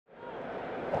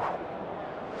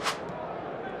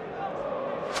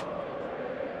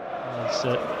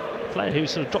He's a player who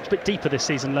sort of dropped a bit deeper this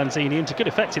season, Lanzini, into good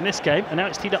effect in this game, and now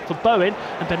it's teed up for Bowen,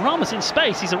 and Benrahma's in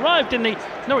space. He's arrived in the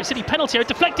Norwich City penalty area,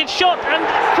 deflected shot, and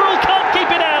Krul can't keep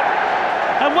it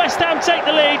out, and West Ham take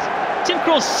the lead. Tim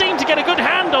Krul seemed to get a good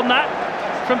hand on that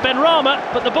from Benrahma,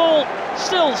 but the ball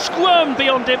still squirmed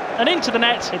beyond him and into the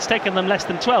net. It's taken them less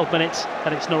than 12 minutes,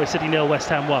 and it's Norwich City 0, West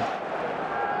Ham 1.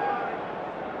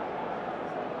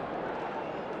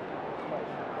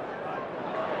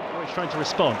 Norwich trying to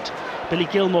respond. Billy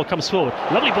Gilmore comes forward.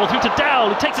 Lovely ball through to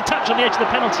Dowell, who takes a touch on the edge of the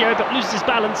penalty area but loses his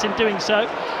balance in doing so.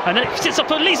 And then it sits up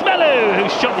for Lise Melu,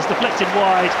 whose shot is deflected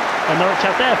wide, and Norwich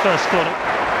have their first corner.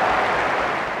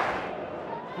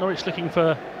 Norwich looking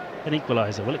for an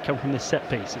equaliser. Will it come from this set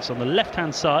piece? It's on the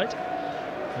left-hand side.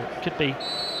 It could be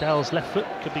Dowell's left foot,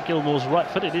 could be Gilmore's right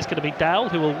foot. It is going to be Dowell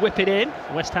who will whip it in.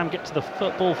 West Ham get to the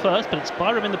football first, but it's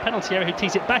Byram in the penalty area who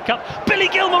tees it back up. Billy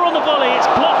Gilmore on the volley. It's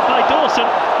blocked by Dawson.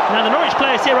 Now the Norwich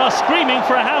players here are screaming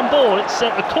for a handball. It's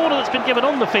a corner that's been given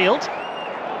on the field.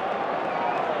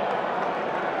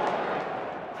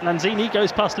 Lanzini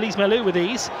goes past Lise Melu with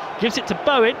ease, gives it to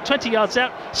Bowen, 20 yards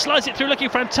out, slides it through looking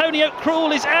for Antonio.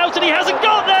 Krul is out and he hasn't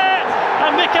got there!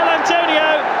 And Mikel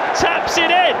Antonio taps it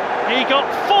in. He got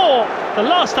 4 the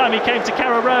last time he came to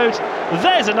Carrow Road.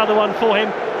 There's another one for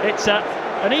him. It's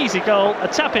an easy goal, a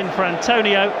tap in for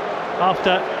Antonio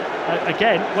after,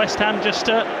 again, West Ham just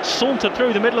sauntered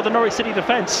through the middle of the Norwich City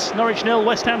defence. Norwich 0,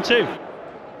 West Ham 2.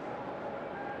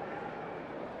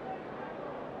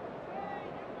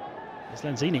 It's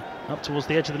Lanzini up towards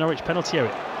the edge of the Norwich penalty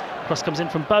area. Cross comes in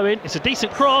from Bowen. It's a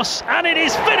decent cross, and it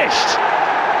is finished.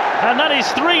 And that is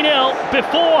 3-0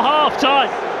 before half-time.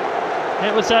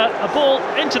 It was a ball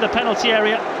into the penalty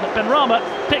area that Benrahma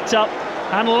picked up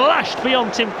and lashed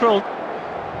beyond Tim Krul.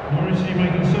 Norwich City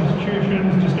making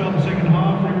substitutions to start the second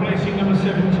half, replacing number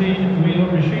 17,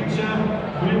 Wheeler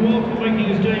Rashica. William Walker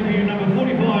making his debut, number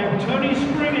 45, Tony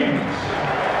Springett.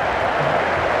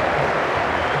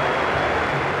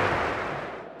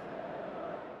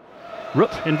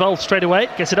 Rupp involved straight away,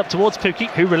 gets it up towards Pukki,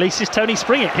 who releases Tony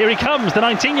Springett. Here he comes, the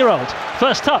 19-year-old.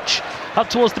 First touch, up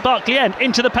towards the Barclay end,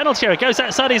 into the penalty area, goes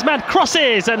outside his man,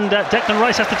 crosses, and Declan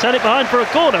Rice has to turn it behind for a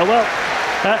corner. Well,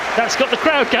 that's got the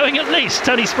crowd going at least.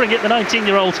 Tony Springett, the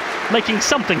 19-year-old, making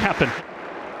something happen.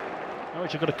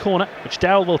 Norwich have got a corner, which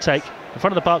Dowell will take, in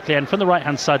front of the Barclay end, from the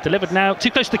right-hand side, delivered now,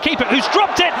 too close to the keeper, who's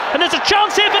dropped it, and there's a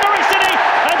chance here for Norwich City,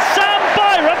 and Sam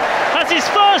Byram has his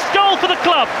first goal for the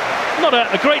club. Not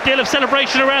a great deal of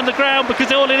celebration around the ground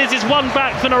because all it is one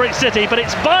back for Norwich City, but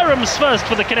it's Byram's first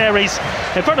for the Canaries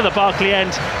in front of the Barclay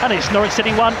end, and it's Norwich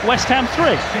City 1, West Ham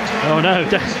 3. Oh no,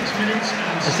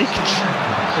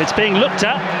 it's being looked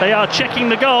at. They are checking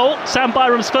the goal. Sam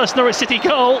Byram's first Norwich City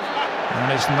goal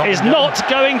is not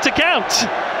going to count.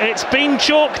 It's been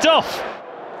chalked off.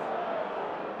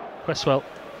 Cresswell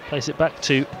plays it back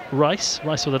to Rice.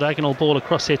 Rice with a diagonal ball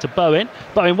across here to Bowen.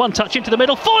 Bowen one touch into the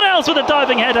middle. Fornells with a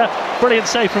diving header. Brilliant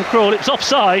save from Krul. It's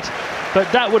offside, but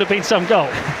that would have been some goal.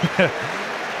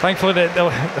 Thankfully the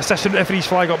assistant referee's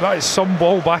flag up. That is some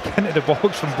ball back into the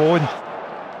box from Bowen.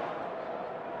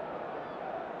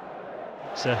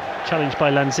 It's a challenge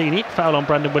by Lanzini. Foul on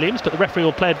Brandon Williams, but the referee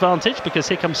will play advantage because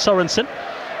here comes Sorensen.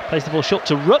 Plays the ball short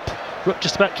to Rupp. Rupp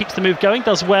just about keeps the move going,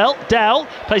 does well. Dowell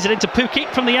plays it into Pukki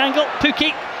from the angle.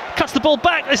 Pukki cuts the ball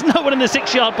back. There's no one in the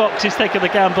 6-yard box who's taken the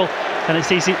gamble, and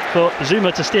it's easy for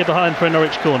Zuma to steer behind for a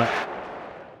Norwich corner.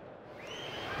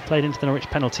 Played into the Norwich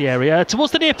penalty area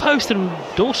towards the near post, and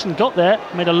Dawson got there,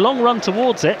 made a long run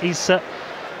towards it. He's going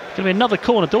to be another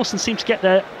corner. Dawson seemed to get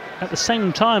there at the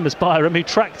same time as Byram, who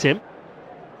tracked him.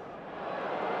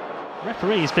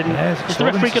 Referee's been. Is the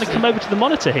referee going to come over to the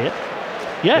monitor here?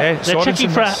 Yeah, they're checking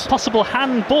for a possible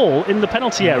handball in the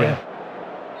penalty area.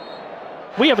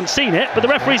 We haven't seen it, but the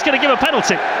referee's going to give a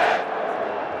penalty.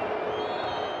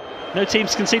 No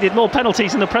team's conceded more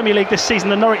penalties in the Premier League this season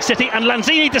than Norwich City, and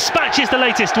Lanzini dispatches the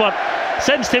latest one.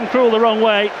 Sends Tim Krul the wrong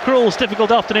way. Krul's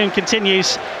difficult afternoon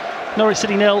continues. Norwich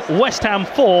City 0, West Ham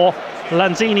 4,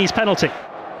 Lanzini's penalty.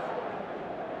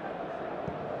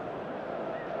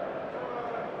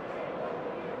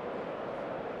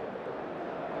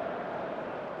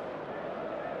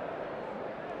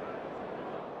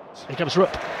 Here comes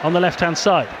Rupp on the left-hand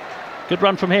side. Good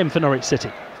run from him for Norwich City.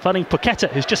 Finding Puketa,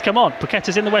 who's just come on.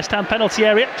 Puketa's in the West Ham penalty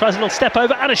area. Tries a little step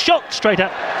over and a shot straight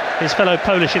at his fellow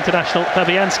Polish international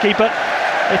Fabianski, but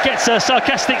it gets a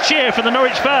sarcastic cheer from the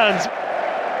Norwich fans.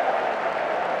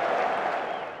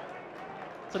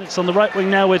 And it's on the right wing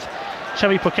now with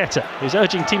Xavi Puketa, who's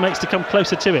urging teammates to come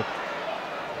closer to him.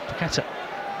 Puketa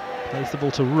plays the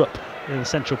ball to Rupp in the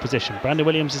central position. Brandon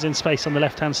Williams is in space on the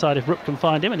left-hand side if Rupp can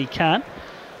find him, and he can.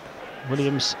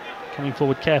 Williams Coming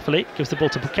forward carefully, gives the ball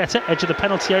to Paqueta, edge of the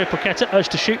penalty area. Paqueta, urged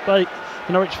to shoot by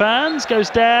the Norwich fans, goes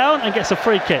down and gets a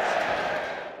free kick.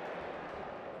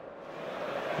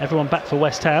 Everyone back for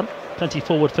West Ham, plenty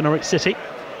forward for Norwich City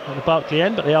at the Barclay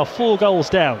end, but they are 4 goals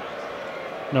down,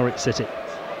 Norwich City.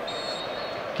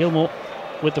 Gilmour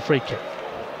with the free kick,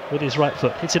 with his right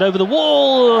foot, hits it over the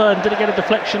wall, and did it get a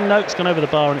deflection? No, it's gone over the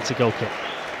bar and it's a goal kick.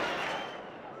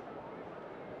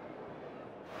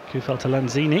 Kufel to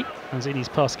Lanzini. Lanzini's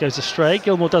pass goes astray.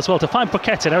 Gilmour does well to find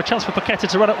Paqueta. Now a chance for Paqueta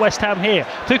to run at West Ham here.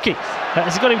 Pukki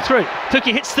has got him through.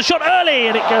 Pukki hits the shot early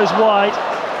and it goes wide.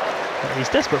 He's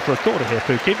desperate for a corner here,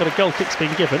 Pukki, but a goal kick's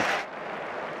been given.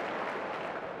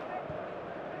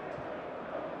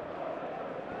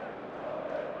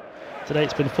 Today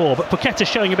it's been 4, but Paqueta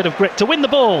showing a bit of grit to win the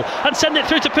ball and send it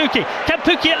through to Pukki. Can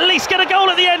Pukki at least get a goal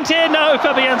at the end here? No,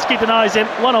 Fabianski denies him.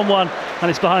 1-on-1, and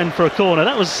it's behind for a corner.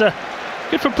 That was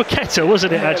good from Paqueta,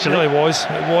 wasn't it, actually? It really was.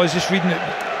 It was. Just reading it,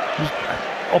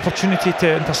 opportunity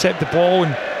to intercept the ball,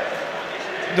 and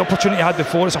the opportunity he had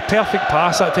before. It's a perfect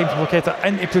pass that time for Paqueta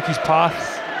into Pukki's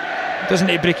path. Doesn't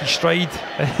need to break his stride.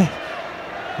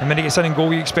 And when he gets in and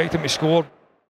goal, you expect him to score.